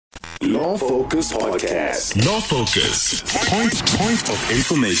Law Focus Podcast. Law Focus. Point of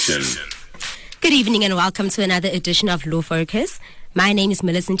information. Good evening and welcome to another edition of Law Focus. My name is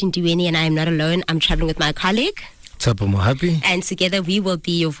Millicent Ndiweni and I am not alone. I'm traveling with my colleague. Tsapo Mohapi. And together we will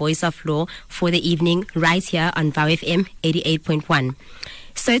be your voice of law for the evening right here on VOW FM 88.1.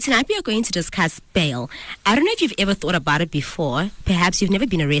 So tonight we are going to discuss bail. I don't know if you've ever thought about it before. Perhaps you've never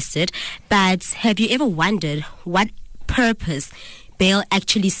been arrested. But have you ever wondered what purpose bail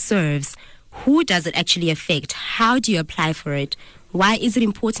actually serves? Who does it actually affect? How do you apply for it? Why is it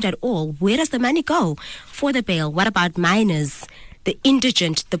important at all? Where does the money go for the bail? What about minors, the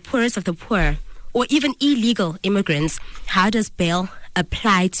indigent, the poorest of the poor, or even illegal immigrants? How does bail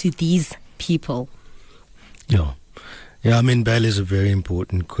apply to these people? Yeah, I mean, bail is a very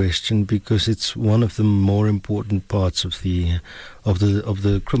important question because it's one of the more important parts of the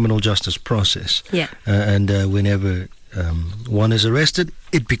criminal justice process. Yeah. And whenever one is arrested,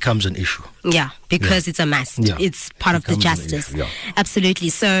 it becomes an issue. Yeah, because it's a must. Yeah. It's part of the justice. Yeah. Absolutely.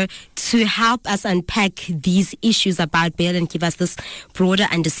 So to help us unpack these issues about bail and give us this broader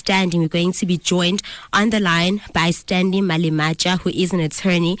understanding, we're going to be joined on the line by Stanley Malimacha, who is an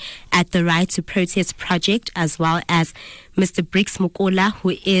attorney at the Right to Protest Project, as well as Mr. Brix Mukola,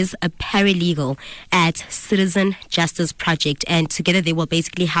 who is a paralegal at Citizen Justice Project. And together they will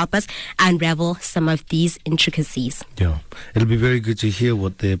basically help us unravel some of these intricacies. Yeah, it'll be very good to hear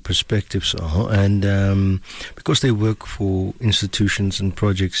what their perspectives are. And because they work for institutions and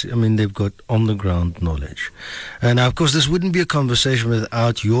projects, I mean, they've got on-the-ground knowledge. And of course, this wouldn't be a conversation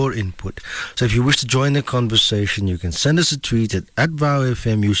without your input. So if you wish to join the conversation, you can send us a tweet at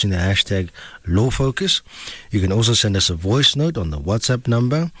VOWFM using the hashtag LawFocus. You can also send us a voice note on the WhatsApp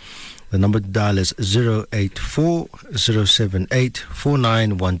number. The number to dial is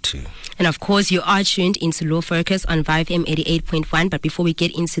 084-078-4912. And of course, you are tuned into Law Focus on VOW FM 88.1. But before we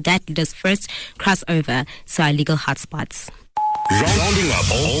get into that, let us first cross over to our legal hotspots. Rounding up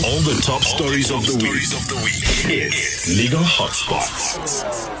all the top stories of the week. It's Legal Hotspots.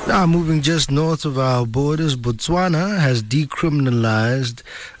 Now, moving just north of our borders, Botswana has decriminalized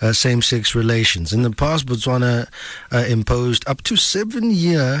same-sex relations. In the past, Botswana imposed up to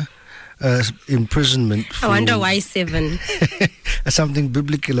 7-year imprisonment. I wonder why 7. Something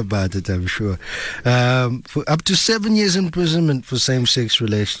biblical about it, I'm sure. For up to 7 years imprisonment for same-sex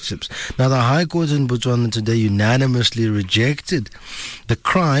relationships. Now, the High Court in Botswana today unanimously rejected the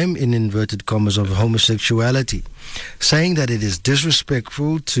crime, in inverted commas, of homosexuality, saying that it is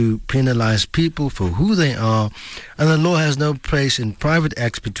disrespectful to penalize people for who they are, and the law has no place in private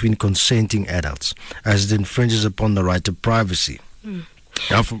acts between consenting adults, as it infringes upon the right to privacy.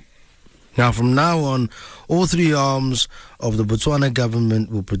 Now, from now on, all three arms of the Botswana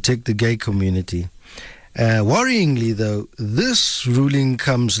government will protect the gay community. Worryingly, though, this ruling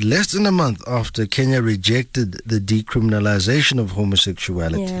comes less than a month after Kenya rejected the decriminalization of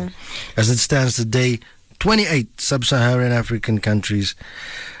homosexuality. Yeah. As it stands today, 28 sub-Saharan African countries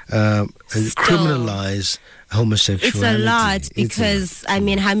criminalize homosexuality. It's a lot because, I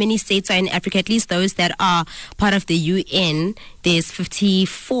mean, how many states are in Africa? At least those that are part of the UN. There's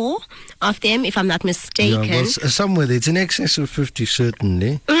 54 of them, if I'm not mistaken. Yeah, well, somewhere it's in excess of 50,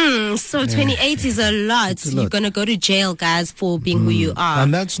 certainly. So 28 is a lot. You're going to go to jail, guys, for being who you are.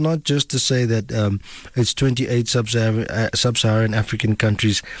 And that's not just to say that it's 28 sub-Saharan African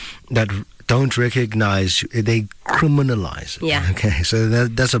countries that don't recognize, they criminalize it. Yeah. Okay, so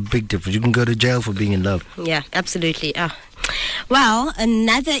that's a big difference. You can go to jail for being in love. Yeah, absolutely. Well,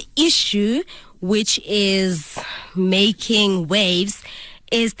 another issue which is making waves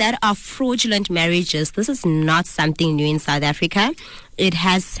is that of fraudulent marriages. This is not something new in South Africa. It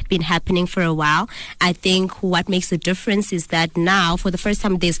has been happening for a while. I think what makes a difference is that now, for the first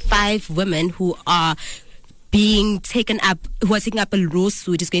time, there's 5 women who are taking up a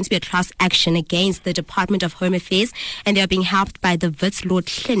lawsuit. It's going to be a class action against the Department of Home Affairs, and they are being helped by the Wits Law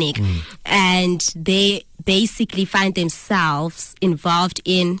Clinic. And they basically find themselves involved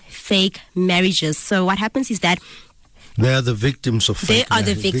in fake marriages. So what happens is that they are the victims of fake They are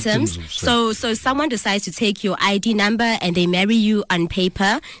the victims. So someone decides to take your ID number and they marry you on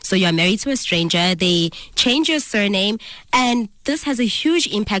paper. So you're married to a stranger. They change your surname, and this has a huge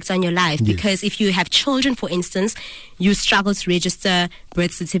impact on your life. Yes. Because if you have children, for instance, you struggle to register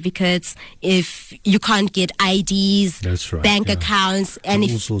birth certificates. If you can't get IDs, that's right, bank accounts, and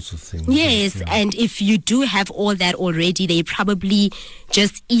all sorts of things. Yes, Yeah. and if you do have all that already, they're probably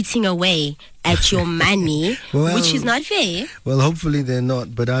just eating away at your money, Well, which is not fair. Well, hopefully they're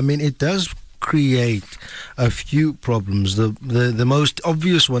not. But I mean, it does create a few problems. The most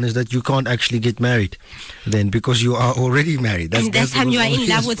obvious one is that you can't actually get married then, because you are already married. And that's time you are in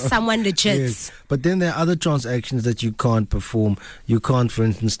love obvious with one. someone legit. Yes. But then there are other transactions that you can't perform. You can't, for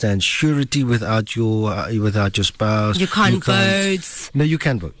instance, stand surety without your spouse. You can't vote. No, you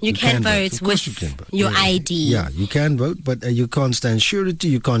can vote. You can vote Of course with you can vote. your Yeah. ID. Yeah, you can vote, but you can't stand surety.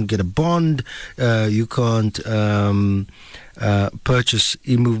 You can't get a bond. You can't purchase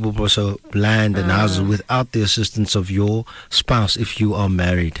immovable land and houses without the assistance of your spouse if you are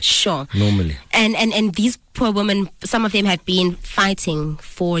married. Sure. Normally. And these poor women, some of them have been fighting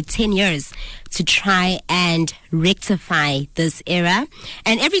for 10 years to try and rectify this error.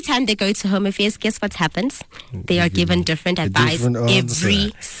 And every time they go to Home Affairs, guess what happens? They are given different advice different answer.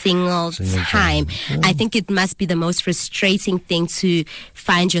 every single time. I think it must be the most frustrating thing to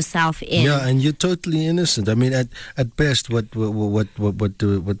find yourself in. Yeah, and you're totally innocent. I mean, at best, what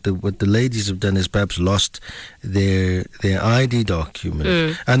the ladies have done is perhaps lost their ID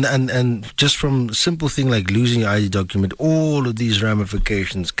document, and just from simple thing like losing your ID document, all of these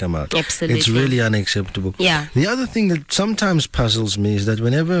ramifications come out. Absolutely. It's really unacceptable. Yeah. The other thing that sometimes puzzles me is that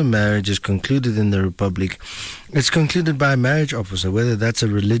whenever a marriage is concluded in the Republic, it's concluded by a marriage officer, whether that's a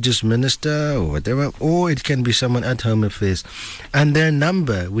religious minister or whatever, or it can be someone at Home Affairs. And their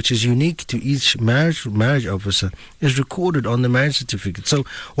number, which is unique to each marriage officer, is recorded on the marriage certificate. So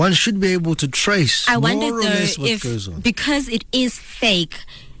one should be able to trace I more wonder or though less what if, goes on. because it is fake,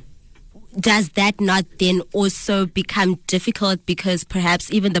 does that not then also become difficult, because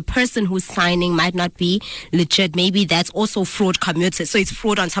perhaps even the person who's signing might not be legit? Maybe that's also fraud committed, so it's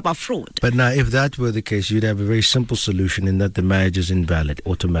fraud on top of fraud. But now, if that were the case, you'd have a very simple solution in that the marriage is invalid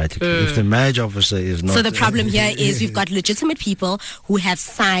automatically. If the marriage officer is not... So the problem here is we've got legitimate people who have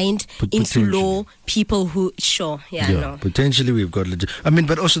signed into law, people who... Sure, no. Potentially we've got I mean,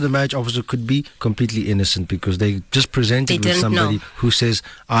 but also the marriage officer could be completely innocent because they just presented with didn't somebody know. who says,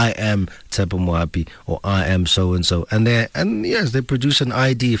 I am Tshepo Moapi, or I am so and so, and yes, they produce an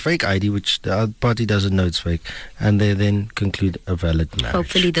ID, a fake ID, which the other party doesn't know it's fake, and they then conclude a valid marriage.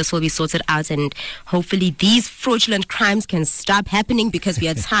 Hopefully this will be sorted out, and hopefully these fraudulent crimes can stop happening, because we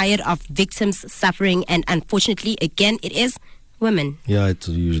are tired of victims suffering, and unfortunately, again, it is women. Yeah, it's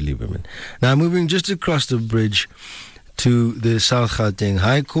usually women. Now, moving just across the bridge to the South Gauteng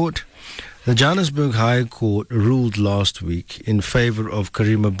High Court. The Johannesburg High Court ruled last week in favor of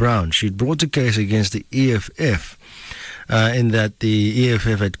Karima Brown. She'd brought a case against the EFF in that the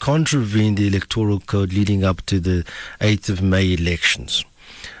EFF had contravened the electoral code leading up to the 8th of May elections.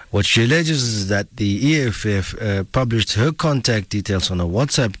 What she alleges is that the EFF published her contact details on a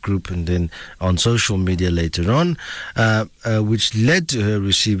WhatsApp group and then on social media later on, which led to her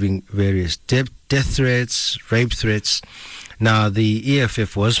receiving various death threats, rape threats. Now, the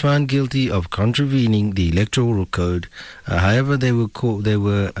EFF was found guilty of contravening the electoral code. However, they were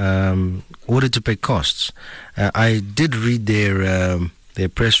ordered to pay costs. I did read their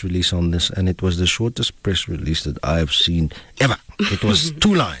press release on this, and it was the shortest press release that I have seen ever. It was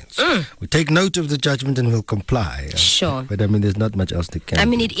 2 lines. We take note of the judgment and will comply. Sure. But I mean, there's not much else they can. I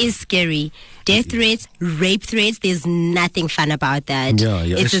mean, do. it is scary. Death threats, rape threats, there's nothing fun about that. Yeah.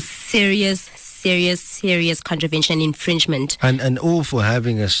 It's a serious contravention, infringement. And all for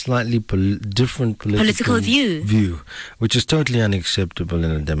having a slightly different political view, which is totally unacceptable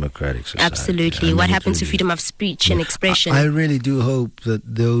in a democratic society. Absolutely. I mean, What it happened to really freedom of speech and expression? I really do hope that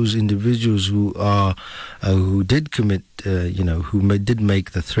those individuals who did commit, who did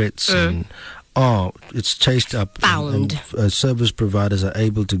make the threats and it's chased up, Found. and service providers are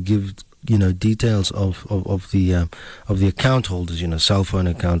able to give details of the account holders, cell phone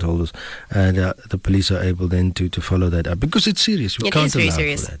account holders, and the police are able then to follow that up, because it's serious. It is very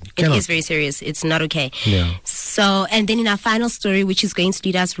serious. It is very serious. It's not okay. Yeah. So, and then in our final story, which is going to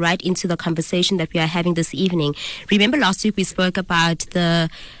lead us right into the conversation that we are having this evening. Remember last week we spoke about the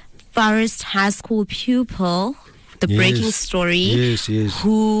Forest High School pupil, the breaking story, yes,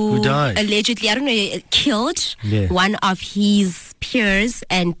 who died, allegedly, killed one of his peers,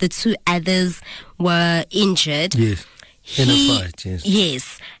 and the 2 others were injured. Yes, in a fight, yes.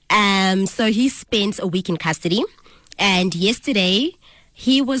 Yes. So he spent a week in custody, and yesterday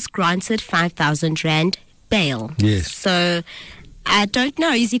he was granted 5,000 Rand bail. Yes. So I don't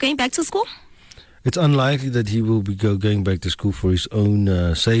know, is he going back to school? It's unlikely that he will be going back to school for his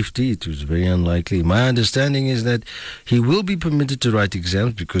own safety. It was very unlikely. My understanding is that he will be permitted to write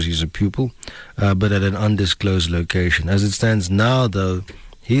exams because he's a pupil, but at an undisclosed location. As it stands now, though,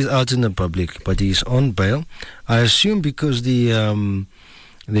 he's out in the public, but he's on bail. I assume because the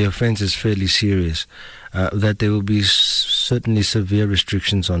offense is fairly serious. that there will be certainly severe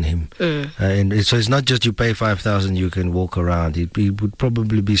restrictions on him. And so it's not just you pay 5,000, you can walk around. He would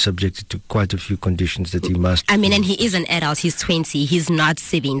probably be subjected to quite a few conditions that he must. I mean, and he is an adult. He's 20. He's not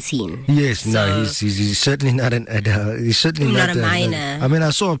 17. Yes, no, he's certainly not an adult. He's certainly not a minor. I mean,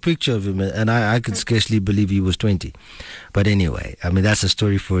 I saw a picture of him, and I could scarcely believe he was 20. But anyway, I mean, that's a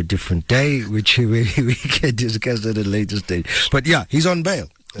story for a different day, which we can discuss at a later stage. But yeah, he's on bail.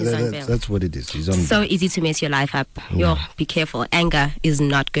 That's what it is. He's on so bail. Easy to mess your life up. Yo, be careful. Anger is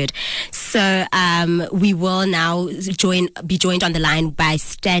not good. So we will now be joined on the line by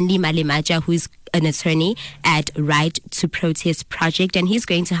Stanley Malemaja, who is an attorney at Right to Protest Project, and he's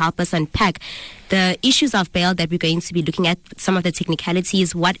going to help us unpack the issues of bail that we're going to be looking at, some of the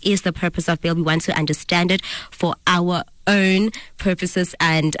technicalities. What is the purpose of bail? We want to understand it for our own purposes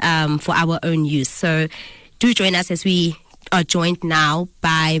and for our own use. So do join us as we are joined now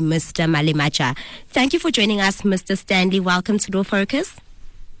by Mr. Malemaja. Thank you for joining us, Mr. Stanley. Welcome to Law Focus.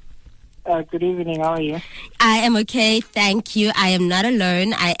 Good evening. How are you? I am okay, thank you. I am not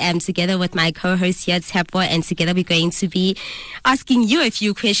alone. I am together with my co-host here, Tsepo, and together we're going to be asking you a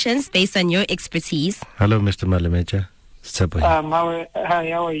few questions based on your expertise. Hello, Mr. Malemaja. Tsepo here. Hi,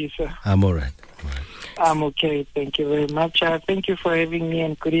 how are you, sir? I'm all right. I'm okay. Thank you very much. Thank you for having me,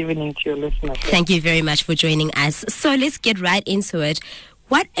 and good evening to your listeners. Thank you very much for joining us. So let's get right into it.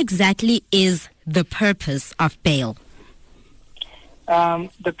 What exactly is the purpose of bail?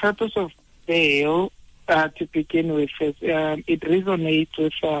 The purpose of bail, to begin with, is it resonates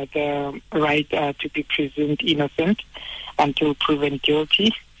with the right to be presumed innocent until proven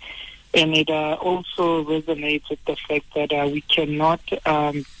guilty. And it also resonates with the fact that we cannot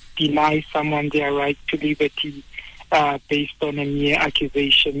deny someone their right to liberty based on a mere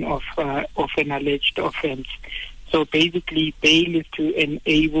accusation of an alleged offense. So basically, bail is to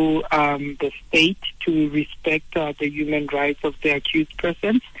enable the state to respect the human rights of the accused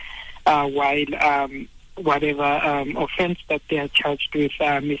persons, while whatever offense that they are charged with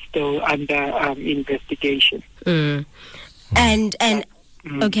is still under investigation. And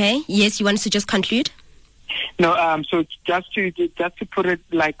okay, yes, you wanted to just conclude? No, so just to put it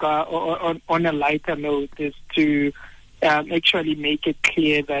like on a lighter note, is to actually make it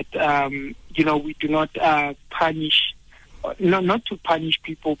clear that we do not punish, not to punish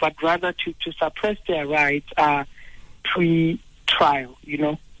people, but rather to suppress their rights pre-trial.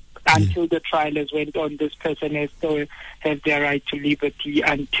 Until the trial has went on, this person has still have their right to liberty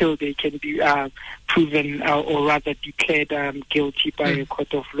until they can be proven or rather declared guilty by a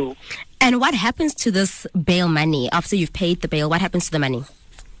court of law. And what happens to this bail money after you've paid the bail? What happens to the money?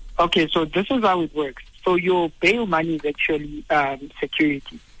 Okay, so this is how it works. So your bail money is actually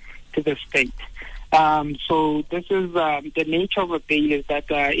security to the state. So this is the nature of a bail is that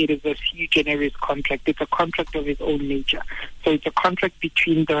it is a sui generis contract. It's a contract of its own nature. So it's a contract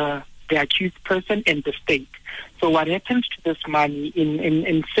between the accused person and the state. So what happens to this money,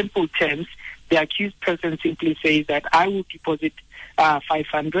 in simple terms, the accused person simply says that I will deposit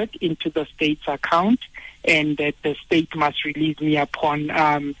 500 into the state's account, and that the state must release me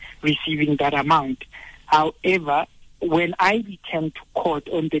upon receiving that amount. However, when I return to court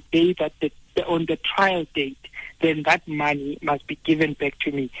on the day that on the trial date, then that money must be given back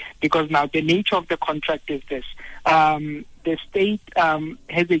to me, because now the nature of the contract is this: the state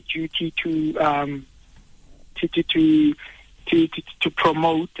has a duty to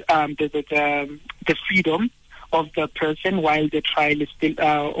promote the freedom of the person while the trial is still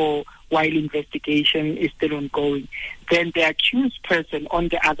or while investigation is still ongoing. Then the accused person, on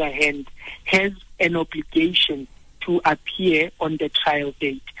the other hand, has an obligation to appear on the trial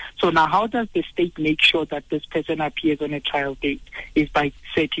date. So now how does the state make sure that this person appears on a trial date? Is by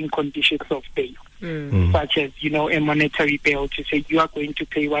setting conditions of bail, such as, a monetary bail to say you are going to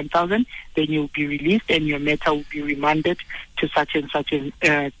pay 1,000, then you'll be released and your matter will be remanded to such and such a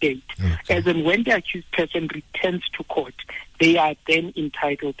date. Okay. As in when the accused person returns to court, they are then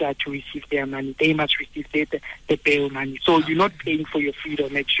entitled to receive their money. They must receive the bail money. So you're not paying for your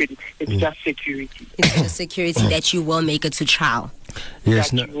freedom, actually. It's just security. It's just security that you will make it to trial.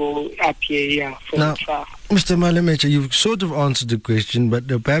 Yes, you will appear for the trial. Mr. Malemaja, you've sort of answered the question, but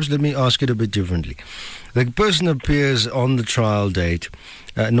perhaps let me ask it a bit differently. The person appears on the trial date.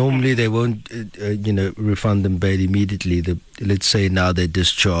 Normally, they won't, refund them bail immediately. Let's say now they're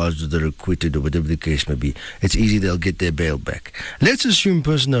discharged or they're acquitted or whatever the case may be. It's easy, they'll get their bail back. Let's assume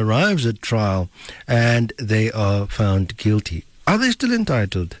person arrives at trial and they are found guilty. Are they still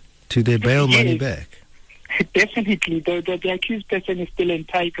entitled to their bail money back? Definitely. The accused person is still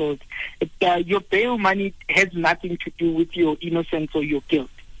entitled. Your bail money has nothing to do with your innocence or your guilt.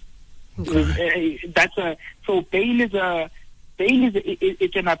 So bail is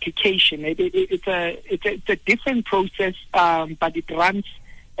it's an application. It's a different process, but it runs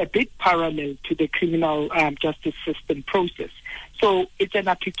a bit parallel to the criminal justice system process. So it's an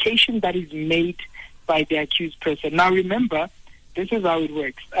application that is made by the accused person. Now remember, this is how it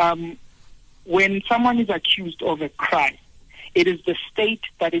works. When someone is accused of a crime, it is the state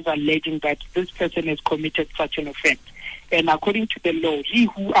that is alleging that this person has committed such an offense. And according to the law, he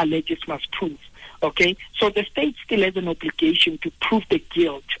who alleges must prove. Okay? So the state still has an obligation to prove the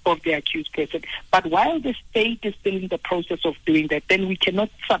guilt of the accused person. But while the state is still in the process of doing that, then we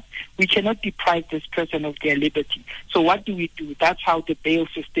cannot deprive this person of their liberty. So what do? That's how the bail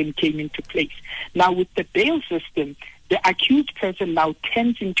system came into place. Now with the bail system, the accused person now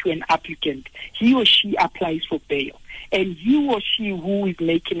turns into an applicant. He or she applies for bail. And he or she who is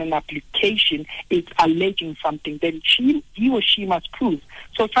making an application is alleging something, then he or she must prove.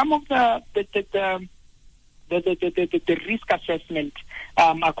 So some of the risk assessment,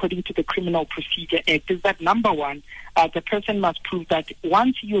 according to the Criminal Procedure Act, is that number one, the person must prove that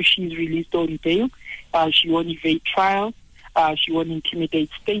once he or she is released on bail, she won't evade trial. She won't intimidate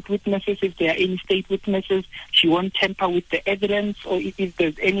state witnesses if there are any state witnesses. She won't tamper with the evidence, or if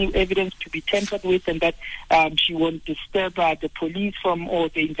there's any evidence to be tampered with, and that she won't disturb the police or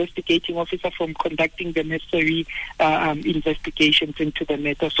the investigating officer from conducting the necessary investigations into the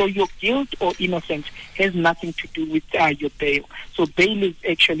matter. So your guilt or innocence has nothing to do with your bail. So bail is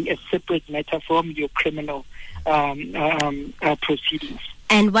actually a separate matter from your criminal proceedings.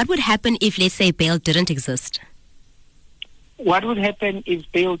 And what would happen if, let's say, bail didn't exist? What would happen if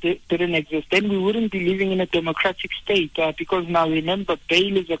bail didn't exist? Then we wouldn't be living in a democratic state, because now remember,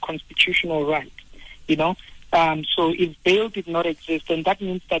 bail is a constitutional right, So if bail did not exist, then that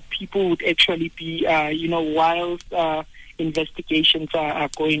means that people would actually be, whilst investigations are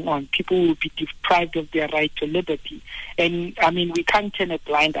going on, people will be deprived of their right to liberty. And I mean, we can't turn a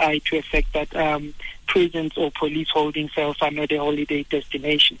blind eye to the fact that prisons or police holding cells are not a holiday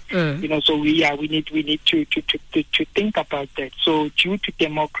destination. So we need to think about that. So due to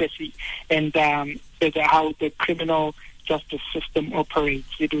democracy and how the criminal justice system operates,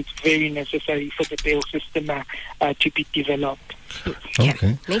 it was very necessary for the bail system to be developed.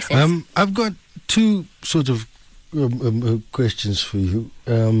 Okay. Makes sense. I've got two sort of questions for you.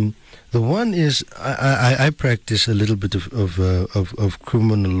 The one is I practice a little bit of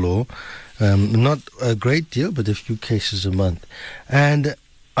criminal law, not a great deal, but a few cases a month, and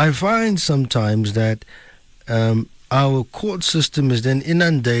I find sometimes that our court system is then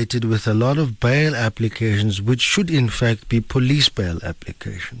inundated with a lot of bail applications, which should in fact be police bail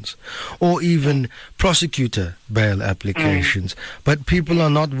applications or even prosecutor bail applications. But people are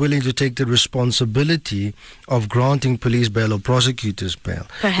not willing to take the responsibility of granting police bail or prosecutors bail.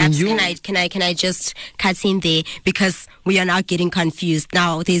 Perhaps can I just cut in there, because we are now getting confused.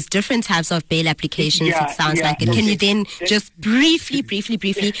 Now there's different types of bail applications. It sounds like it. Can you then just briefly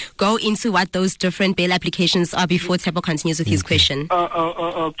go into what those different bail applications are before Tebo continues with his question?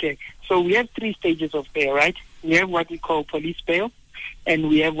 Okay. So we have three stages of bail, right? We have what we call police bail, and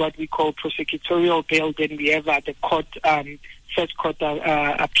we have what we call prosecutorial bail. Then we have the court, first court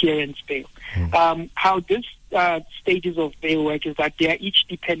appearance bail. How this stages of bail work is that they are each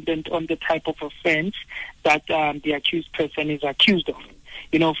dependent on the type of offense that the accused person is accused of.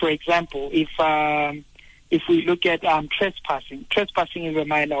 For example, if we look at trespassing is a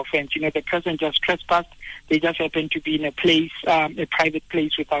minor offense. The person just trespassed. They just happen to be in a place, a private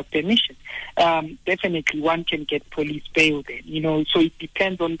place without permission. Definitely one can get police bail then, so it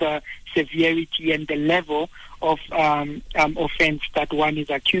depends on the severity and the level of offense that one is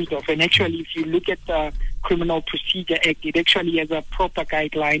accused of. And actually, if you look at the Criminal Procedure Act, it actually has a proper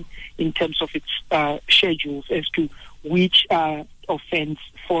guideline in terms of its schedules as to which offense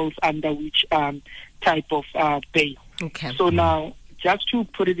falls under which type of bail. Okay. So now, just to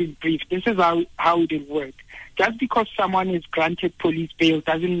put it in brief, this is how it will work. Just because someone is granted police bail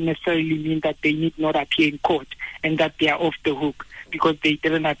doesn't necessarily mean that they need not appear in court and that they are off the hook because they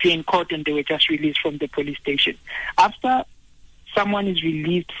didn't appear in court and they were just released from the police station. After someone is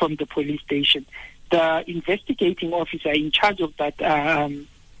released from the police station, the investigating officer in charge of that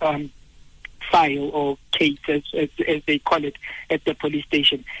file or case, as they call it at the police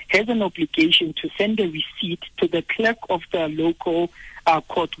station, has an obligation to send a receipt to the clerk of the local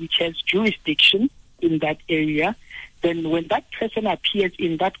court which has jurisdiction in that area, then when that person appears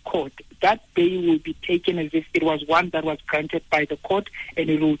in that court, that bail will be taken as if it was one that was granted by the court, and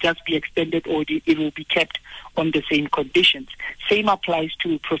it will just be extended, or it will be kept on the same conditions. Same applies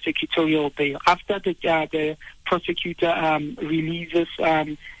to prosecutorial bail. After the prosecutor releases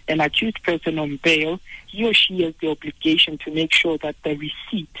an accused person on bail, he or she has the obligation to make sure that the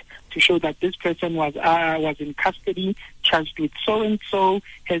receipt to show that this person was in custody, charged with so-and-so,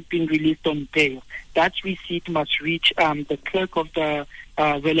 has been released on bail. That receipt must reach the clerk of the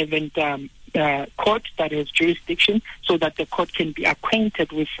relevant court that has jurisdiction, so that the court can be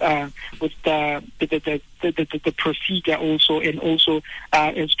acquainted with the procedure also, and also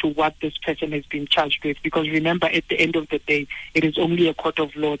as to what this person has been charged with. Because remember, at the end of the day, it is only a court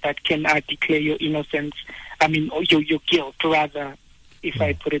of law that can declare your innocence, your guilt, rather, if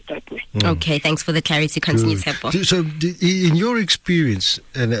I put it that way. Okay, thanks for the clarity. Continue, Tshepo. So, in your experience,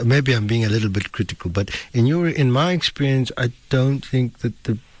 and maybe I'm being a little bit critical, but in my experience, I don't think that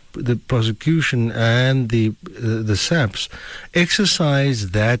the prosecution and the SAPS exercise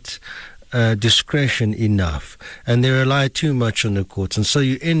that discretion enough, and they rely too much on the courts, and so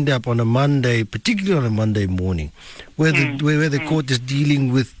you end up on a Monday, particularly on a Monday morning, where the court is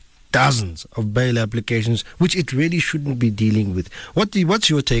dealing with dozens of bail applications, which it really shouldn't be dealing with. What's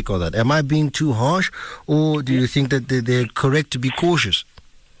your take on that? Am I being too harsh, or do you think that they're correct to be cautious?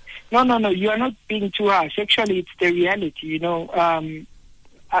 No, you are not being too harsh. Actually, it's the reality,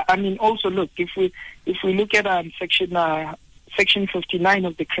 also look, if we look at Section 59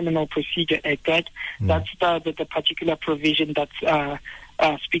 of the Criminal Procedure Act, right? That's the particular provision that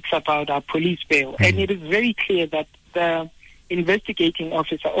speaks about our police bail. And it is very clear that the investigating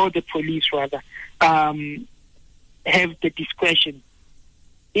officer, or the police rather, have the discretion.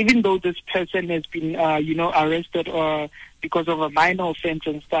 Even though this person has been, arrested or because of a minor offense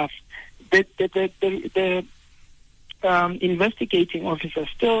and stuff, the investigating officer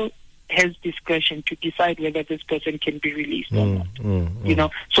still has discretion to decide whether this person can be released or not.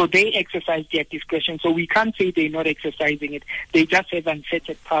 So they exercise their discretion. So we can't say they're not exercising it. They just have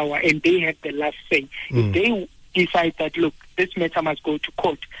unfettered power, and they have the last say. If they decide that, look, this matter must go to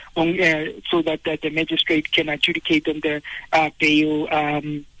court, so that the magistrate can adjudicate on the bail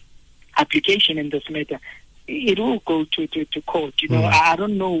application in this matter, it will go to court. I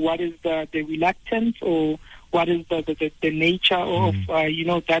don't know what is the reluctance, or what is the nature of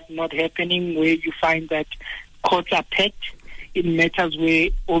that not happening, where you find that courts are packed in matters where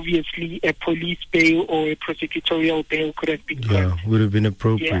obviously a police bail or a prosecutorial bail could have been granted. Yeah, would have been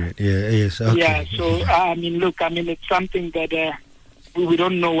appropriate. Yes. Okay. Yeah, so it's something that we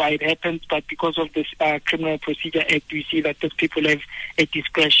don't know why it happens, but because of this Criminal Procedure Act, we see that those people have a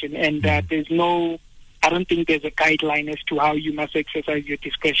discretion, and I don't think there's a guideline as to how you must exercise your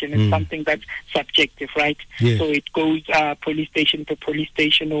discretion. It's something that's subjective, right? Yeah. So it goes police station to police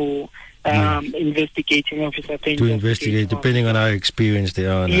station, or investigating officer to investigate, depending on how experienced they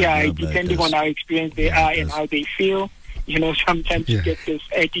are. Depending on how experienced they are and how they feel. Sometimes you get this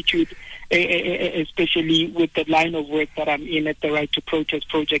attitude, especially with the line of work that I'm in at the Right to Protest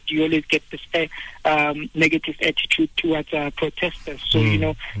Project. You always get this negative attitude towards protesters.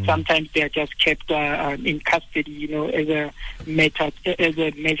 So, sometimes they are just kept in custody, as a measure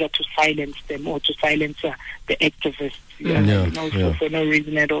to silence them, or to silence the activists. For no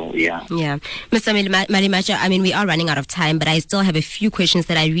reason at all. Yeah. Mr. Malimacha, we are running out of time, but I still have a few questions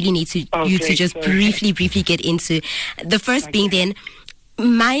that I really need you to just briefly get into. The first being then,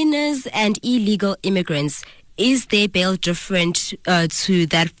 minors and illegal immigrants, is their bail different to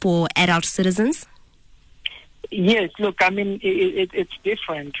that for adult citizens? Yes, look, it's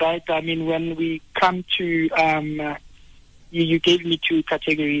different, right? When we come to, you gave me two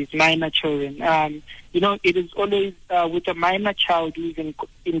categories, minor children. It is always with a minor child who's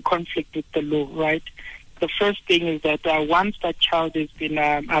in conflict with the law, right? The first thing is that once that child has been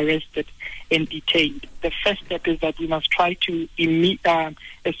arrested and detained, the first step is that we must try to,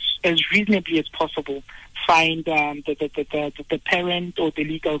 as reasonably as possible, find the parent or the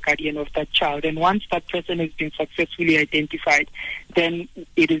legal guardian of that child. And once that person has been successfully identified, then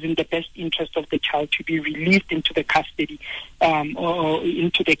it is in the best interest of the child to be released into the custody or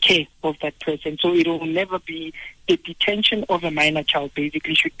into the care of that person. So it will never be, the detention of a minor child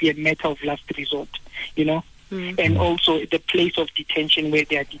basically should be a matter of last resort, And also the place of detention where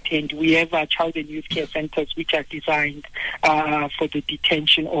they are detained. We have child and youth care centers which are designed for the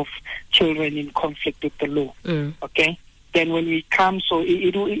detention of children in conflict with the law. Okay? Then when we come, so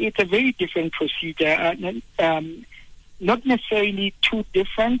it's a very different procedure. not necessarily too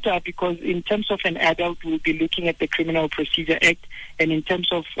different, because in terms of an adult, we'll be looking at the Criminal Procedure Act, and in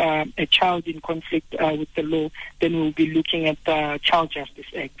terms of a child in conflict with the law, then we'll be looking at the Child Justice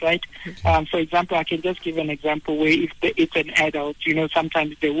Act, right? Okay. For example, I can just give an example where if it's an adult,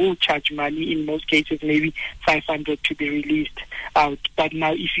 sometimes they will charge money, in most cases maybe 500 to be released out. But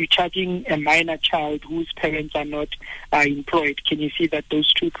now if you're charging a minor child whose parents are not employed, can you see that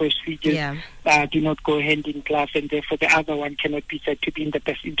those two procedures do not go hand in glove, and therefore the other one cannot be said to be in the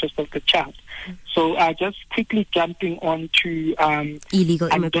best interest of the child. So just quickly jumping on to illegal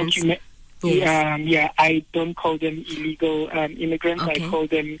immigrants. Yes. I don't call them illegal immigrants. Okay. I call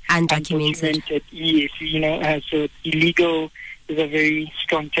them undocumented. Yes, so illegal is a very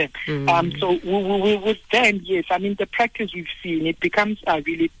strong term. So with them, yes, I mean, the practice we've seen, it becomes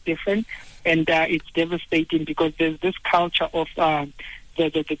really different, and it's devastating because there's this culture of the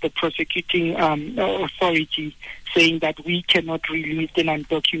prosecuting authority saying that we cannot release an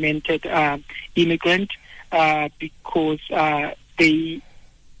undocumented immigrant because there's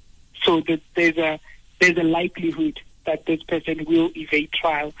a likelihood that this person will evade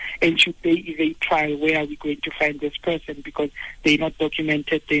trial, and should they evade trial, where are we going to find this person, because they're not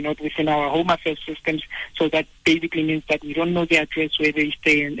documented, they're not within our home affairs systems, so that basically means that we don't know their address, where they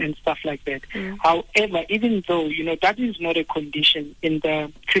stay, and stuff like that. However, even though that is not a condition in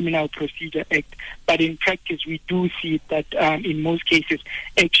the Criminal Procedure Act, but in practice we do see that in most cases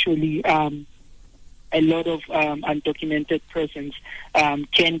actually a lot of undocumented persons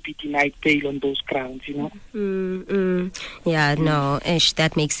can be denied bail on those grounds, Yeah, no,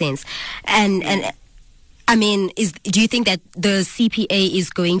 that makes sense. And I mean, do you think that the CPA is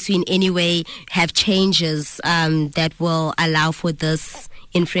going to in any way have changes that will allow for this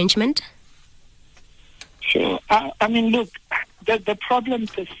infringement? Sure. I mean, look, the problem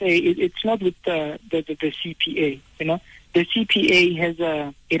per se, it's not with the CPA. The CPA has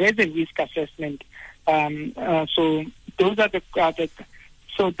a risk assessment. So those are the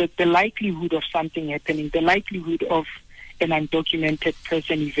likelihood of something happening, the likelihood of an undocumented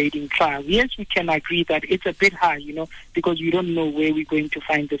person evading trial. Yes, we can agree that it's a bit high, because we don't know where we're going to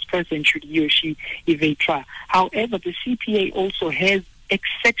find this person should he or she evade trial. However, the CPA also has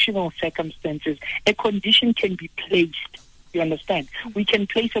exceptional circumstances. A condition can be placed. You understand? We can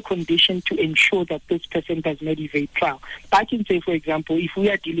place a condition to ensure that this person does not evade trial. I can say, for example, if we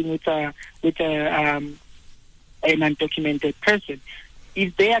are dealing with an undocumented person,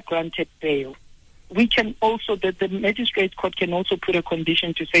 if they are granted bail, we can also, the magistrate court can also put a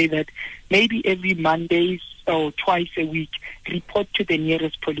condition to say that maybe every Mondays or twice a week, report to the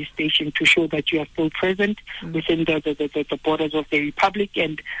nearest police station to show that you are still present within the borders of the Republic.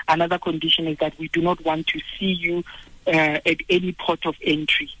 And another condition is that we do not want to see you at any port of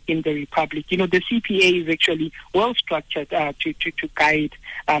entry in the Republic. The CPA is actually well structured to guide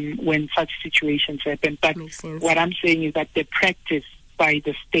when such situations happen. But what I'm saying is that the practice by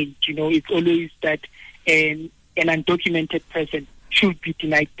the state, it's always that an undocumented person should be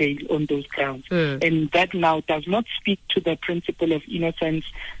denied bail on those grounds. And that now does not speak to the principle of innocence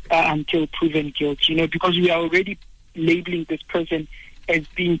until proven guilty, because we are already labeling this person as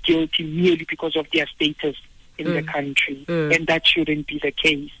being guilty merely because of their status in the country, and that shouldn't be the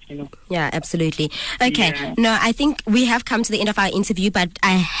case, Yeah, absolutely. Okay, no, I think we have come to the end of our interview, but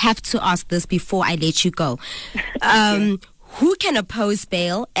I have to ask this before I let you go. Who can oppose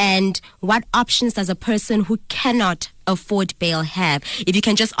bail, and what options does a person who cannot afford bail have? If you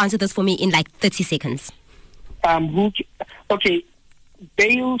can just answer this for me in like 30 seconds. Okay,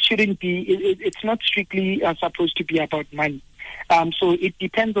 bail shouldn't be, it's not strictly supposed to be about money. So it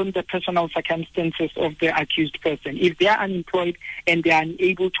depends on the personal circumstances of the accused person. If they are unemployed and they are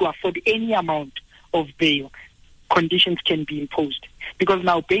unable to afford any amount of bail, conditions can be imposed. Because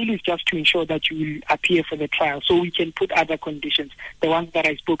now bail is just to ensure that you will appear for the trial. So we can put other conditions, the ones that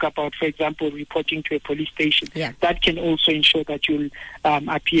I spoke about, for example, reporting to a police station. Yeah. That can also ensure that you'll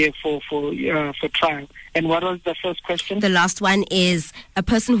appear for trial. And what was the first question? The last one is a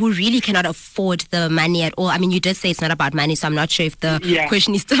person who really cannot afford the money at all. I mean, you did say it's not about money, so I'm not sure if the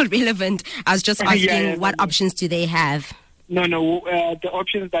question is still relevant. I was just asking what options do they have? No. The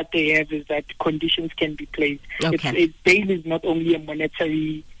options that they have is that conditions can be placed. Okay. Bail is not only a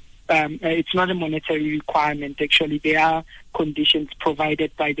monetary. It's not a monetary requirement. Actually, there are conditions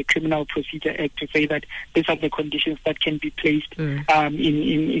provided by the Criminal Procedure Act to say that these are the conditions that can be placed.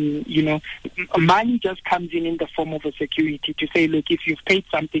 Money just comes in the form of a security to say, look, if you've paid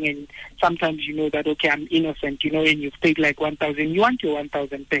something and sometimes you know that, okay, I'm innocent, and you've paid like 1,000, you want your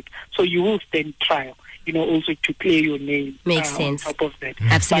 1,000 back, so you will stand trial. also to clear your name. Makes sense. On top of that.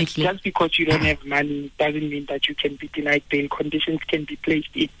 Absolutely. But just because you don't have money doesn't mean that you can be denied bail. Conditions can be placed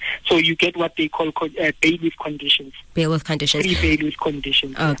in. So you get what they call bail with conditions. Bail with conditions. Free bail with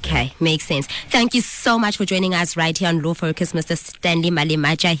conditions. Okay, makes sense. Thank you so much for joining us right here on Law Focus, Mr. Stanley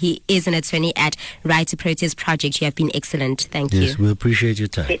Malimacha. He is an attorney at Right to Protest Project. You have been excellent. Thank you. Yes, we appreciate your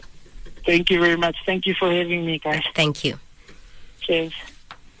time. Thank you very much. Thank you for having me, guys. Thank you. Cheers.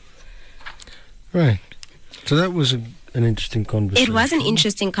 Right. So that was an interesting conversation. It was an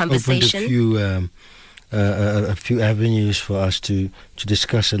interesting conversation. Opened a few avenues for us to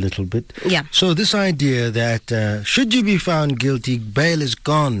discuss a little bit. Yeah. So this idea that should you be found guilty, bail is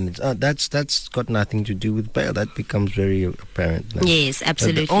gone. That's got nothing to do with bail. That becomes very apparent now. Yes,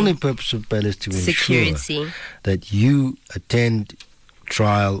 absolutely. The only purpose of bail is to ensure security, that you attend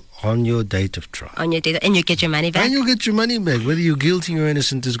trial on your date of trial. On your date, and you get your money back. And you get your money back. Whether you're guilty or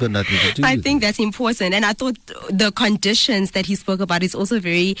innocent has got nothing to do with it. I think that's important. And I thought the conditions that he spoke about is also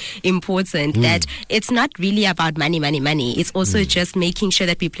very important, that it's not really about money. It's also just making sure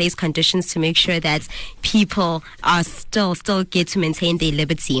that we place conditions to make sure that people are still get to maintain their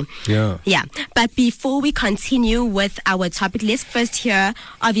liberty. Yeah. But before we continue with our topic, let's first hear,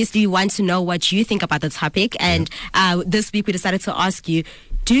 obviously we want to know what you think about the topic. And this week we decided to ask you,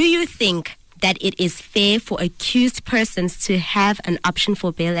 do you think that it is fair for accused persons to have an option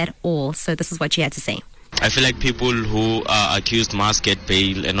for bail at all? So this is what you had to say. I feel like people who are accused must get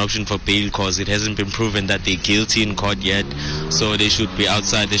bail, an option for bail, because it hasn't been proven that they're guilty in court yet. So they should be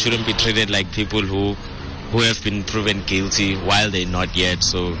outside. They shouldn't be treated like people who have been proven guilty while they're not yet.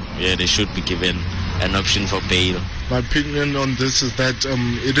 So yeah, they should be given an option for bail. My opinion on this is that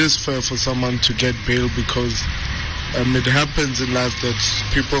it is fair for someone to get bail, because it happens in life that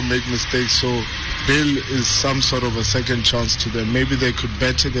people make mistakes, so bail is some sort of a second chance to them. Maybe they could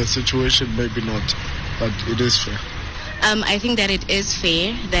better their situation, maybe not, but it is fair. I think that it is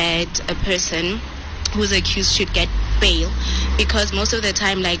fair that a person who's accused should get bail, because most of the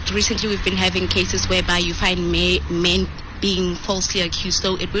time, like recently we've been having cases whereby you find men being falsely accused,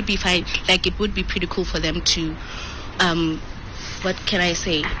 so it would be fine, like it would be pretty cool for them to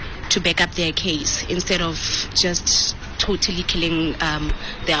to back up their case instead of just totally killing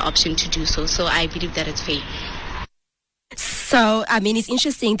their option to do so. So I believe that it's fair. So, I mean, it's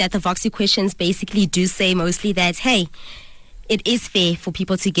interesting that the Voxy questions basically do say mostly that, hey, it is fair for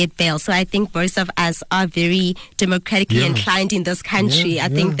people to get bail. So I think most of us are very democratically inclined in this country. I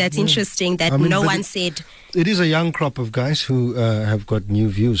think that's interesting that no one said... It is a young crop of guys who have got new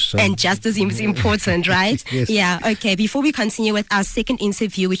views. So. And justice seems important, right? Yes. Yeah, okay. Before we continue with our second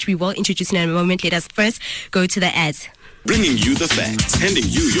interview, which we will introduce in a moment, let us first go to the ads. Bringing you the facts, handing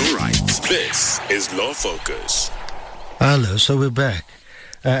you your rights. This is Law Focus. Hello, so we're back.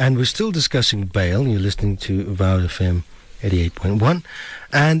 And we're still discussing bail. You're listening to Vow FM 88.1.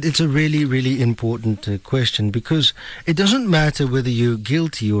 And it's a really, really important question, because it doesn't matter whether you're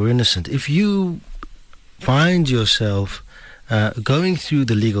guilty or innocent. If you find yourself going through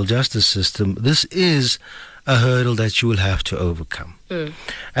the legal justice system, this is a hurdle that you will have to overcome.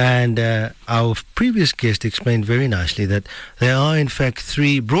 And our previous guest explained very nicely that there are, in fact,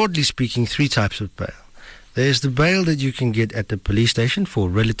 broadly speaking, three types of bail. There's the bail that you can get at the police station for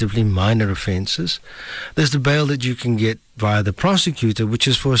relatively minor offences. There's the bail that you can get via the prosecutor, which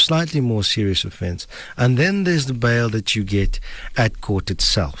is for a slightly more serious offence. And then there's the bail that you get at court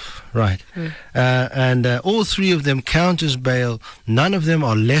itself, right? And all three of them count as bail. None of them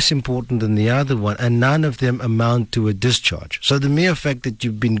are less important than the other one, and none of them amount to a discharge. So the mere fact that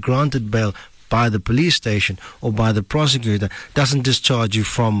you've been granted bail by the police station or by the prosecutor doesn't discharge you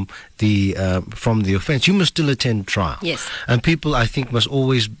from the offence. You must still attend trial. Yes. And people, I think, must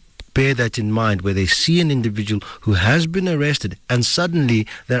always bear that in mind, where they see an individual who has been arrested and suddenly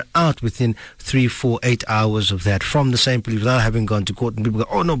they're out within 3, 4, 8 hours of that from the same police without having gone to court, and people go,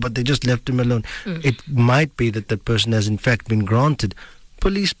 oh no, but they just left him alone. It might be that that person has in fact been granted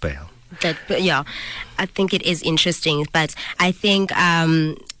police bail. I think it is interesting, but I think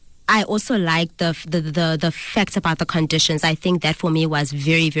I also like the fact about the conditions. I think that for me was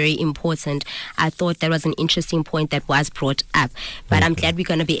very, very important. I thought that was an interesting point that was brought up. But I'm glad we're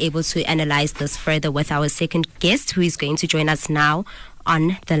going to be able to analyze this further with our second guest, who is going to join us now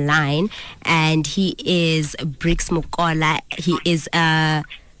on the line. And he is Briggs Mokola. He is a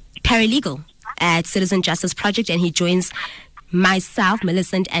paralegal at Citizen Justice Project, and he joins myself,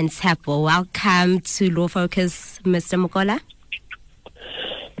 Millicent, and Tsepo. Welcome to Law Focus, Mr. Mokola.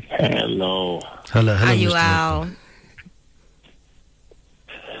 Hello. Hello, Are you Mr. well?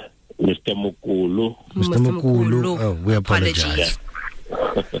 Mr. Mukulu. Mr. Mukulu. Oh, we apologize. Apologies.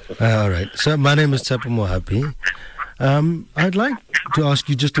 All right. So my name is Tsepo Mohapi. I'd like to ask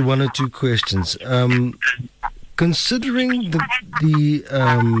you just one or two questions. Considering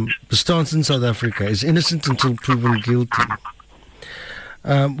the stance in South Africa is innocent until proven guilty,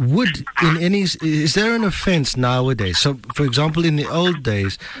 is there an offence nowadays? So, for example, in the old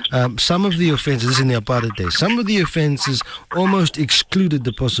days, some of the offences, in the apartheid days, some of the offences almost excluded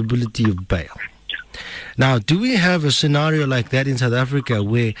the possibility of bail. Now, do we have a scenario like that in South Africa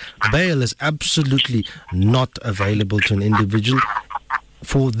where bail is absolutely not available to an individual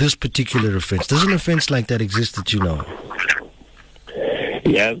for this particular offence? Does an offence like that exist that you know?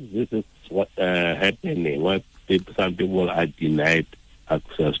 Yes, this is what happening. Some people are denied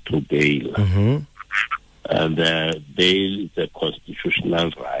access to bail. Mm-hmm. And bail is a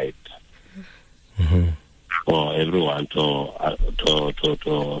constitutional right for everyone to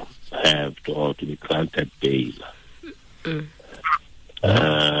have or to be granted bail.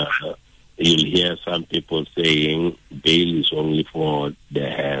 You'll hear some people saying bail is only for the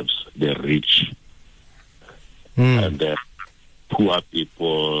haves, the rich, and the poor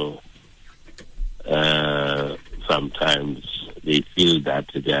people. Sometimes they feel that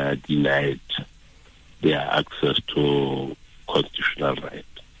they are denied their access to constitutional rights.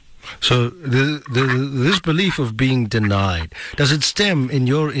 So this belief of being denied, does it stem in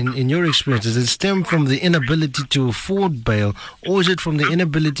your experience? Does it stem from the inability to afford bail, or is it from the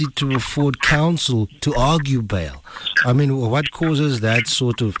inability to afford counsel to argue bail? I mean, what causes that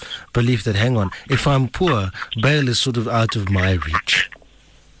sort of belief that, hang on, if I'm poor, bail is sort of out of my reach?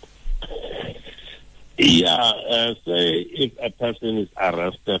 Yeah, say if a person is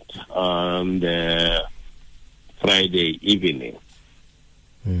arrested on the Friday evening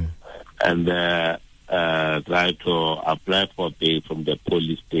and try to apply for bail from the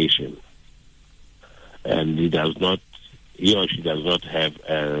police station, and he or she does not have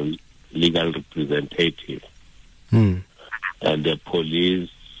a legal representative, and the police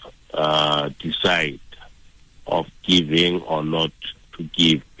decide of giving or not to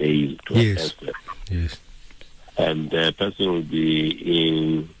give bail to a person. Yes. And the person will be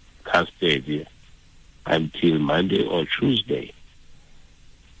in custody until Monday or Tuesday,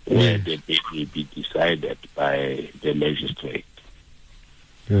 where the bail will be decided by the magistrate.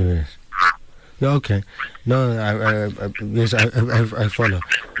 Yes. Okay. No, I follow.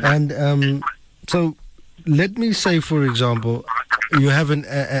 And so, let me say, for example, you have an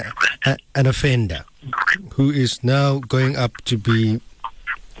offender who is now going up to be.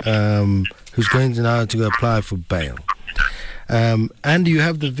 Who's going to now to apply for bail. And you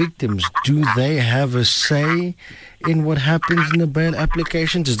have the victims. Do they have a say in what happens in the bail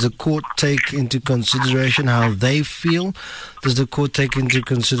application? Does the court take into consideration how they feel? Does the court take into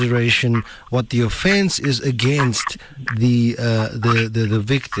consideration what the offense is against the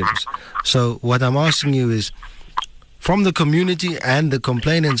victims? So what I'm asking you is, from the community and the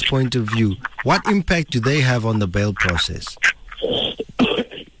complainant's point of view, what impact do they have on the bail process?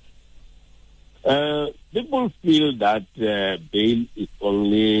 People feel that bail is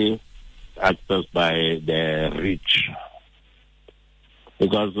only accessed by the rich,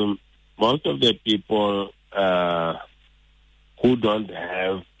 because most of the people who don't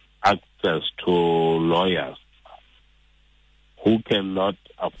have access to lawyers, who cannot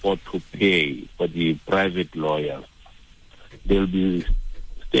afford to pay for the private lawyers, they'll be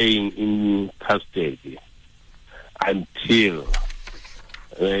staying in custody until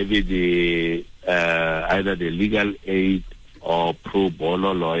maybe either the legal aid or pro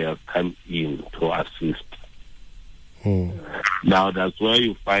bono lawyers come in to assist. Now that's where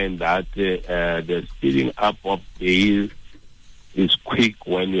you find that the speeding up of bail is quick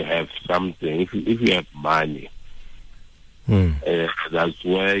when you have something. If you have money, that's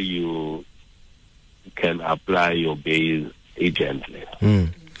where you can apply your bail urgently.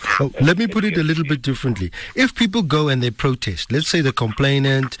 Oh, let me put it a little bit differently. If people go and they protest, let's say the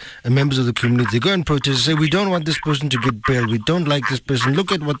complainant and members of the community, they go and protest, say, we don't want this person to get bail, we don't like this person,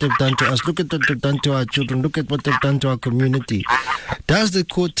 look at what they've done to us, look at what they've done to our children, look at what they've done to our community. Does the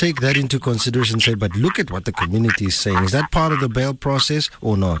court take that into consideration and say, but look at what the community is saying? Is that part of the bail process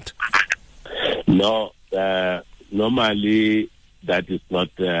or not? No, normally that is not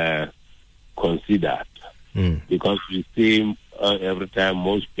considered, because we see every time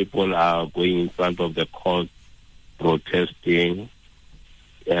most people are going in front of the court protesting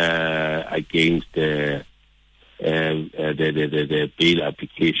against the bail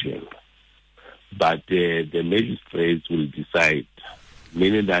application. But the magistrates will decide,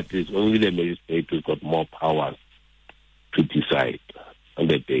 meaning that it's only the magistrate who's got more powers to decide on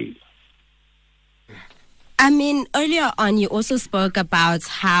the bail. I mean, earlier on, you also spoke about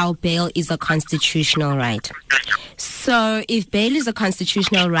how bail is a constitutional right. So if bail is a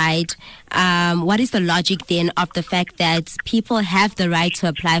constitutional right, what is the logic then of the fact that people have the right to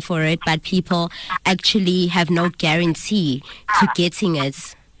apply for it, but people actually have no guarantee to getting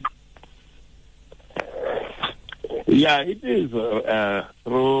it? Yeah, it is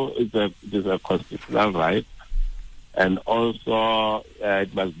true. It is a constitutional right. And also,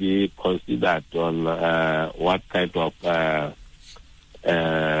 it must be considered on what kind of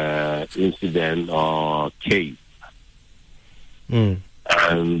incident or case,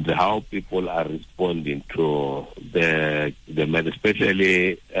 and how people are responding to the matter,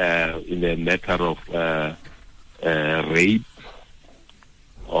 especially in the matter of rape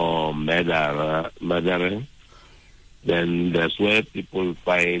or murdering. Then that's where people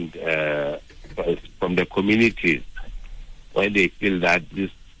find from the communities, when they feel that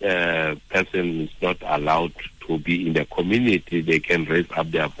this person is not allowed to be in the community, they can raise up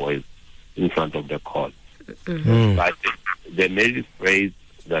their voice in front of the court. But the magistrate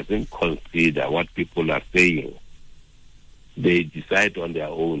doesn't consider what people are saying. They decide on their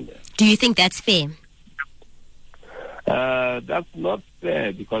own. Do you think that's fair? That's not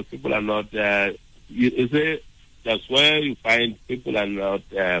fair, because people are not... you say that's where you find people are not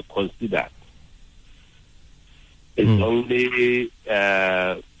considered. It's only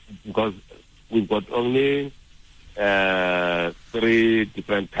because we've got only 3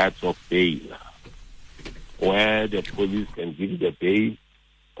 different types of bail, where the police can give the bail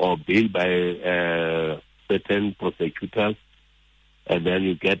or bail by certain prosecutors, and then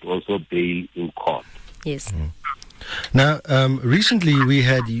you get also bail in court. Yes. Now, recently we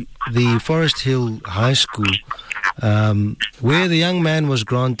had the Forest Hill High School, where the young man was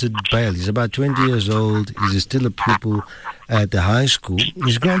granted bail. He's about 20 years old. He's still a pupil at the high school.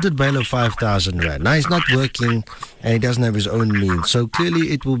 He's granted bail of 5,000 rand. Now, he's not working and he doesn't have his own means. So clearly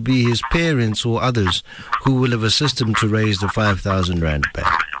it will be his parents or others who will have assisted him to raise the 5,000 rand bail.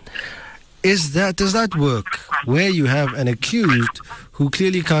 Does that work where you have an accused who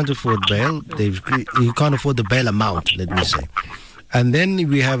clearly can't afford bail? He can't afford the bail amount, let me say. And then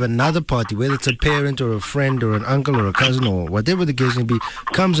we have another party, whether it's a parent or a friend or an uncle or a cousin or whatever the case may be,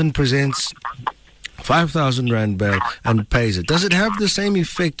 comes and presents 5,000 rand bail and pays it. Does it have the same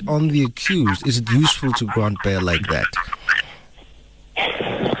effect on the accused? Is it useful to grant bail like that?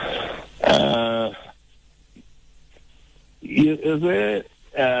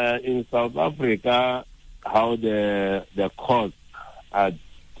 In South Africa, how the courts are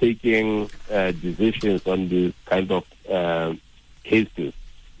taking decisions on this kind of cases,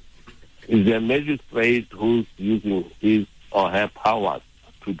 is the magistrate who's using his or her powers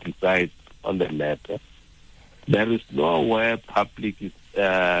to decide on the matter. There is nowhere public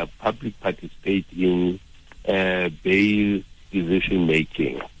participate in bail decision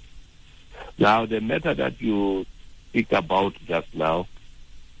making. Now, the matter that you speak about just now,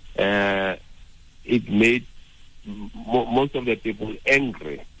 it made most of the people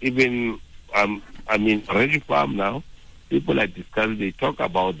angry. Even Reggie Farm now, people are discussing, they talk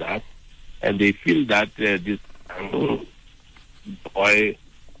about that, and they feel that this boy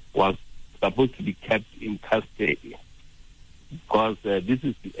was supposed to be kept in custody, because this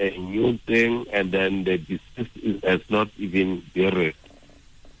is a new thing, and then the deceased has not even buried.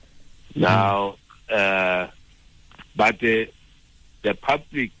 Now, but the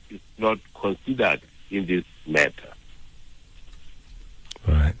public is not considered in this matter.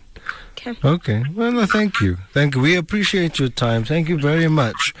 Right. Okay. Well, thank you. We appreciate your time. Thank you very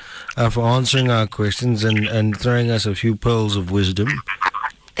much for answering our questions and throwing us a few pearls of wisdom.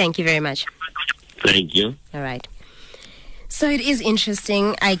 Thank you very much. Thank you. All right. So it is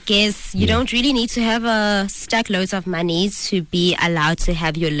interesting. I guess you don't really need to have a stack loads of money to be allowed to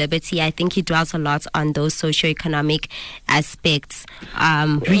have your liberty. I think he dwells a lot on those socioeconomic aspects,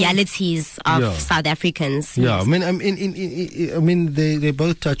 realities of South Africans. Yeah, yes. They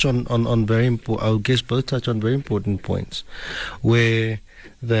both touch on very important. I guess both touch on very important points, where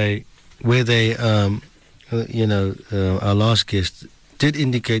they our last guest did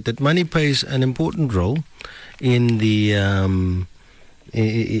indicate that money plays an important role in the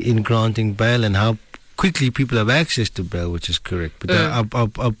in granting bail and how quickly people have access to bail, which is correct. But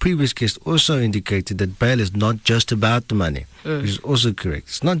our previous guest also indicated that bail is not just about the money, which is also correct.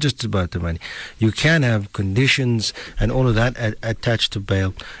 It's not just about the money. You can have conditions and all of that attached to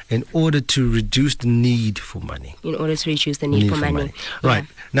bail in order to reduce the need for money. In order to reduce the need for money. Right.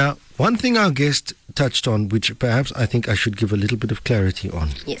 Now, one thing our guest touched on, which perhaps I think I should give a little bit of clarity on.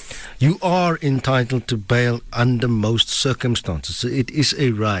 Yes. You are entitled to bail under most circumstances. So it is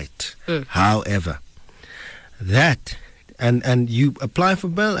a right. However, that, and you apply for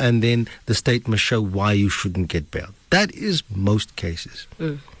bail, and then the state must show why you shouldn't get bail. That is most cases.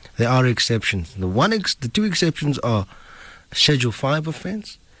 There are exceptions. The two exceptions are a Schedule 5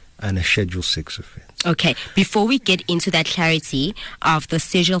 offence and a Schedule 6 offence. Okay, before we get into that clarity of the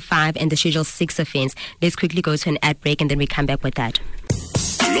Schedule 5 and the Schedule 6 offence, let's quickly go to an ad break and then we come back with that.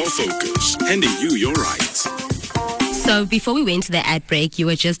 Law Focus, handing you your rights. So before we went to the ad break, you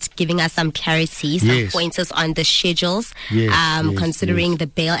were just giving us some clarity, some pointers on the schedules, considering the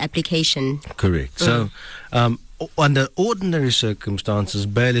bail application. Correct. So under ordinary circumstances,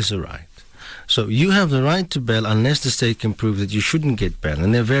 bail is a right. So you have the right to bail unless the state can prove that you shouldn't get bail,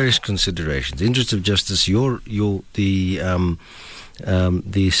 and there are various considerations. The interest of justice, the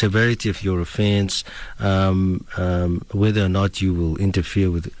severity of your offence, whether or not you will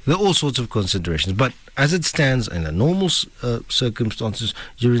interfere with it. There are all sorts of considerations. But as it stands in the normal circumstances,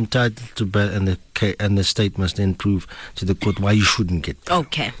 you're entitled to bail, and the state must then prove to the court why you shouldn't get bail.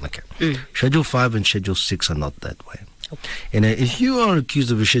 Okay. Schedule 5 and Schedule 6 are not that way. Okay. And if you are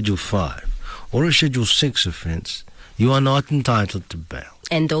accused of a Schedule 5 or a Schedule 6 offence, you are not entitled to bail.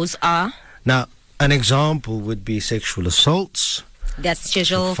 And those are? Now, an example would be sexual assaults. That's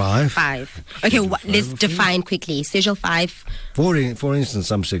Schedule 5. Okay, let's define quickly. Schedule 5. For instance,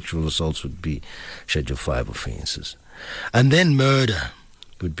 some sexual assaults would be Schedule 5 offences. And then murder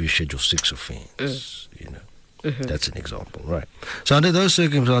would be Schedule 6 offence. That's an example, right? So under those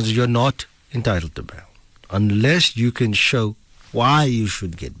circumstances, you're not entitled to bail unless you can show why you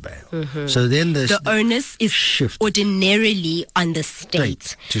should get bail. So then the onus is ordinarily on the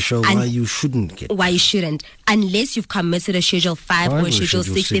state to show why you shouldn't get bail. Why you shouldn't. Unless you've committed a Schedule 5 or a Schedule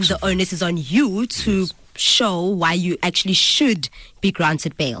 6, then the onus is on you to show why you actually should be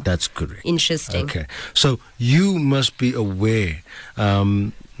granted bail. That's correct. Interesting. Okay. So you must be aware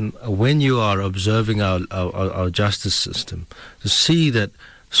when you are observing our justice system to see that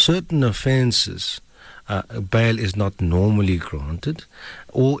certain offences bail is not normally granted,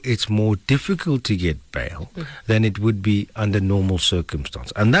 or it's more difficult to get bail than it would be under normal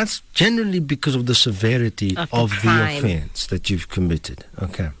circumstances. And that's generally because of the severity of the offence that you've committed.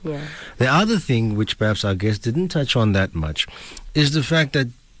 Okay. Yeah. The other thing, which perhaps our guest didn't touch on that much, is the fact that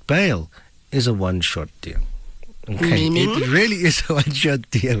bail is a one-shot deal. Okay. Meaning? It really is a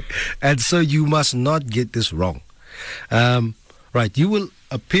one-shot deal. And so you must not get this wrong. Right, you will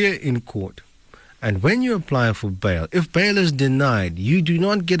appear in court. And when you apply for bail, if bail is denied, you do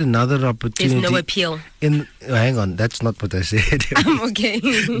not get another opportunity. There's no appeal. Hang on, that's not what I said. Okay.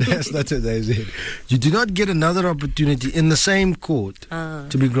 That's not what I said. You do not get another opportunity in the same court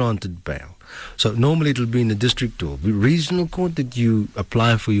to be granted bail. So normally it will be in the district or regional court that you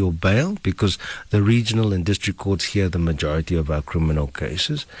apply for your bail, because the regional and district courts hear the majority of our criminal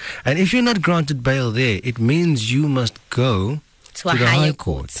cases. And if you're not granted bail there, it means you must go to the higher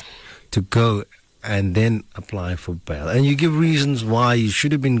court to go and then apply for bail. And you give reasons why you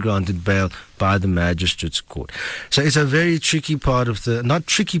should have been granted bail by the magistrate's court. So it's a very tricky part of the, not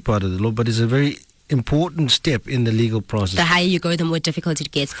tricky part of the law, but it's a very important step in the legal process. The higher you go, the more difficult it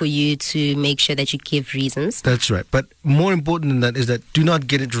gets for you to make sure that you give reasons. That's right. But more important than that is that do not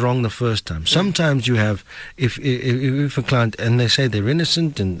get it wrong the first time. Sometimes you have, if a client, and they say they're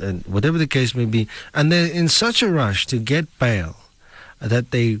innocent and whatever the case may be, and they're in such a rush to get bail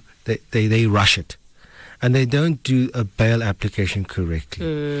that they rush it, and they don't do a bail application correctly.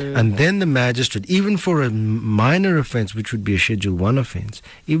 And then the magistrate, even for a minor offence, which would be a Schedule 1 offence,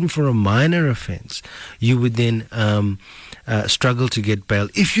 even for a minor offence, you would then struggle to get bail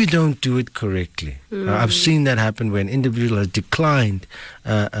if you don't do it correctly. I've seen that happen when an individual has declined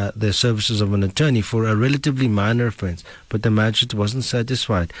the services of an attorney for a relatively minor offence, but the magistrate wasn't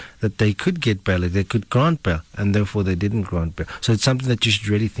satisfied that they could get bail, they could grant bail, and therefore they didn't grant bail. So it's something that you should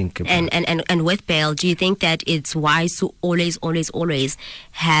really think about. And with bail, do you think that it's wise to always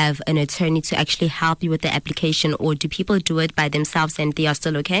have an attorney to actually help you with the application, or do people do it by themselves and they are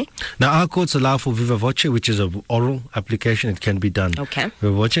still okay? Now, our courts allow for viva voce, which is an oral application. It can be done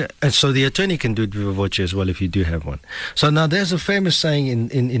viva voce, and so the attorney can do it viva voce as well if you do have one. So now there's a famous saying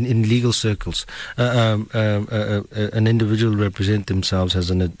in legal circles, an individual represent themselves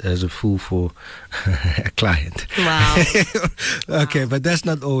as a fool for a client. Wow. Okay, but that's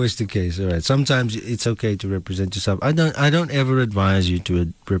not always the case. All right, sometimes it's okay okay to represent yourself. I don't ever advise you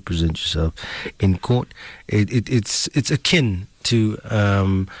to represent yourself in court. It's akin to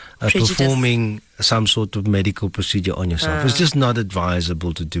performing some sort of medical procedure on yourself. It's just not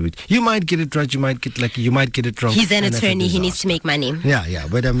advisable to do it. You might get it right, you might get lucky, you might get it wrong. He's an attorney, he needs to make money. Yeah,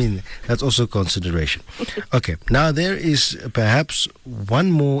 but I mean, that's also consideration. Okay, now there is perhaps one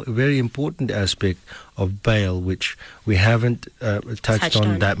more very important aspect of bail which we haven't touched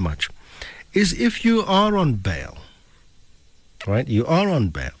on that much, is if you are on bail, right? You are on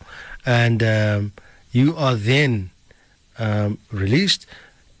bail, and you are then released,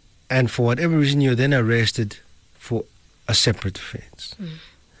 and for whatever reason you're then arrested for a separate offense.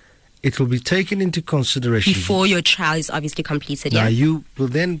 It will be taken into consideration before your trial is obviously completed. Now you will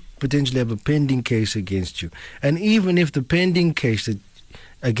then potentially have a pending case against you, and even if the pending case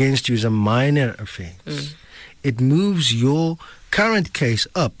against you is a minor offense, it moves your current case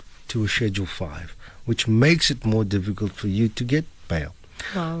up to a Schedule 5, which makes it more difficult for you to get bail.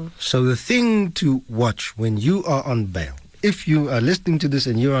 Wow. So the thing to watch when you are on bail, if you are listening to this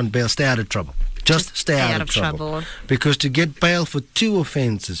and you're on bail, stay out of trouble. Just stay out of trouble. Because to get bail for 2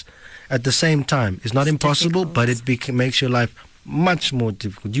 offenses at the same time is not impossible, but it makes your life much more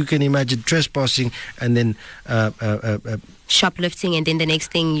difficult. You can imagine trespassing and then shoplifting, and then the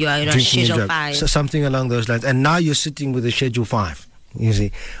next thing you are on Schedule 5. So something along those lines. And now you're sitting with a Schedule 5. You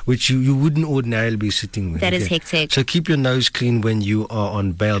see, which you wouldn't ordinarily be sitting with. That is hectic. So keep your nose clean when you are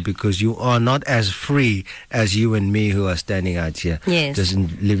on bail, because you are not as free as you and me who are standing out here, just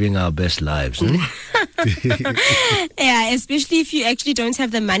living our best lives. Yeah, especially if you actually don't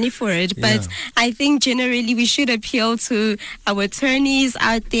have the money for it. But I think generally we should appeal to our attorneys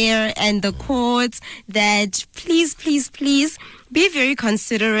out there and the courts that please be very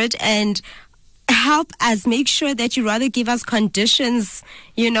considerate and help us make sure that you rather give us conditions,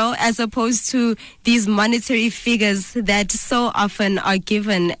 as opposed to these monetary figures that so often are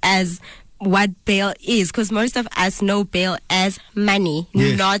given as what bail is, because most of us know bail as money,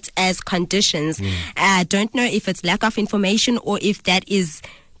 not as conditions. I don't know if it's lack of information or if that is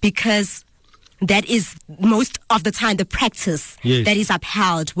because that is most of the time the practice that is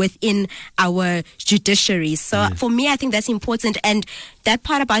upheld within our judiciary. So for me, I think that's important. And that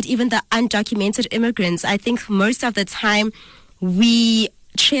part about even the undocumented immigrants, I think most of the time we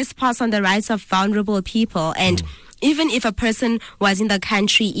trespass on the rights of vulnerable people. And even if a person was in the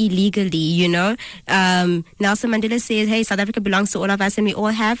country illegally, Nelson Mandela says, hey, South Africa belongs to all of us and we all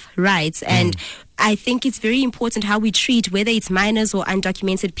have rights. And I think it's very important how we treat, whether it's minors or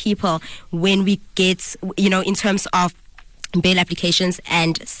undocumented people, when we get, in terms of bail applications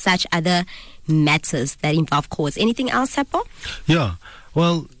and such other matters that involve courts. Anything else, Seppo? Yeah.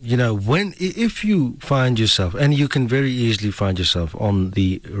 Well, if you find yourself, and you can very easily find yourself on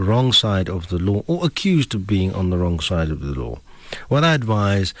the wrong side of the law or accused of being on the wrong side of the law, what I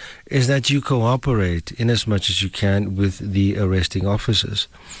advise is that you cooperate in as much as you can with the arresting officers,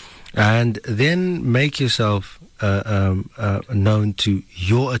 and then make yourself known to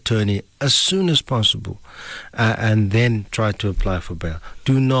your attorney as soon as possible, and then try to apply for bail.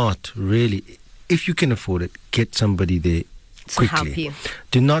 Do not really, if you can afford it, get somebody there quickly. To help you.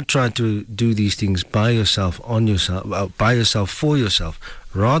 Do not try to do these things by yourself, for yourself.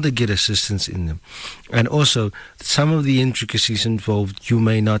 Rather get assistance in them. And also, some of the intricacies involved you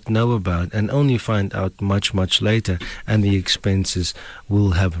may not know about and only find out much, much later, and the expenses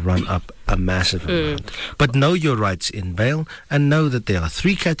will have run up a massive amount. But know your rights in bail, and know that there are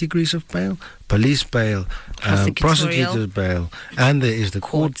 3 categories of bail: police bail, prosecutor's bail, and there is the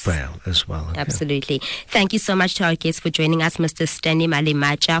court bail as well. Absolutely. Thank you so much to our guests for joining us, Mr. Stanley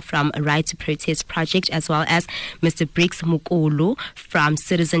Malemacha from Right to Protest Project, as well as Mr. Briggs Mukulu from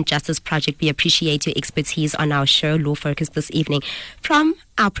Citizen Justice Project. We appreciate your expertise on our show, Law Focus, this evening. From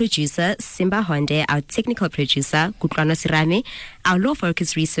our producer, Simba Honde, our technical producer, Kutlwano Sirame, our Law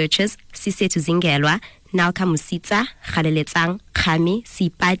Focus researchers, Sisetu Zingelwa, Nalka Musitsa, Khaleletsang, Khami,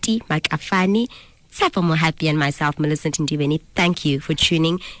 Sipati, Makafani, Sapo Mohapi, and myself, Melissa Ndiveni. Thank you for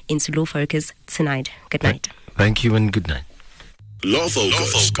tuning into Law Focus tonight. Good night. Thank you and good night. Law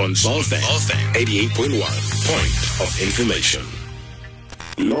Focus on Ballfan 88.1. Point of information.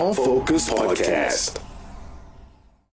 Law Focus Podcast.